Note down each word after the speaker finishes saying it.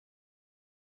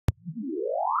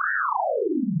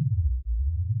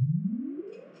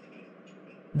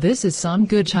This is some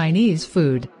good Chinese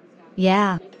food.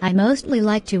 Yeah, I mostly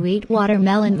like to eat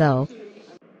watermelon though.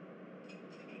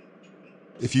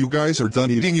 If you guys are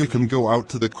done eating, you can go out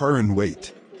to the car and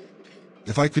wait.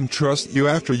 If I can trust you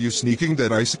after you sneaking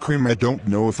that ice cream, I don't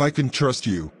know if I can trust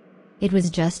you. It was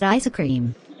just ice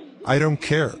cream. I don't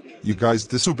care, you guys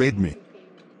disobeyed me.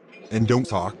 And don't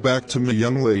talk back to me,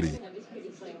 young lady.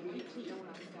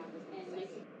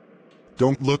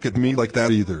 Don't look at me like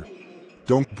that either.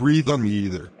 Don't breathe on me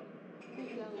either.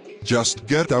 Just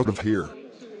get out of here.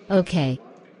 Okay.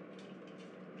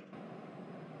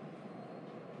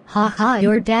 Haha,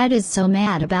 your dad is so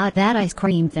mad about that ice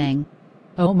cream thing.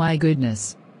 Oh my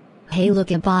goodness. Hey,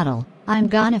 look, a bottle. I'm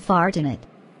gonna fart in it.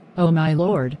 Oh my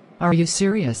lord, are you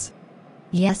serious?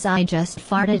 Yes, I just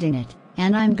farted in it,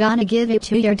 and I'm gonna give it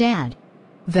to your dad.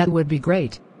 That would be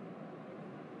great.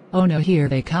 Oh no, here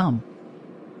they come.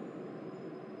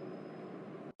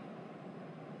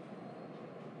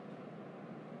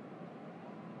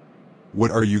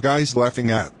 What are you guys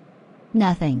laughing at?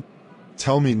 Nothing.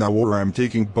 Tell me now or I'm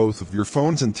taking both of your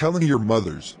phones and telling your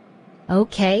mothers.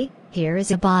 Okay, here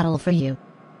is a bottle for you.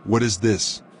 What is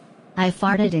this? I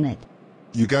farted in it.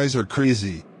 You guys are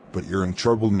crazy, but you're in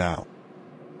trouble now.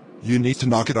 You need to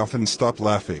knock it off and stop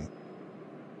laughing.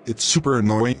 It's super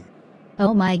annoying.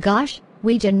 Oh my gosh,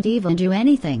 we didn't even do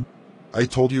anything. I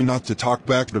told you not to talk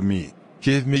back to me.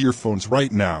 Give me your phones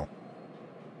right now.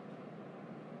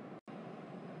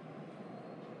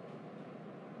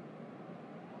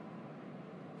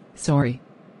 Sorry.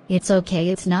 It's okay,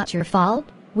 it's not your fault.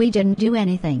 We didn't do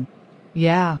anything.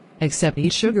 Yeah, except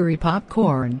eat sugary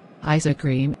popcorn, ice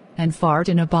cream, and fart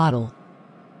in a bottle.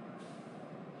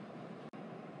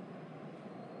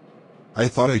 I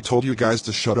thought I told you guys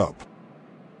to shut up.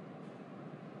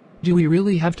 Do we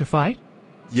really have to fight?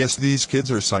 Yes, these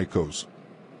kids are psychos.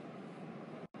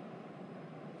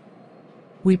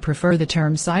 We prefer the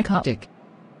term psychotic.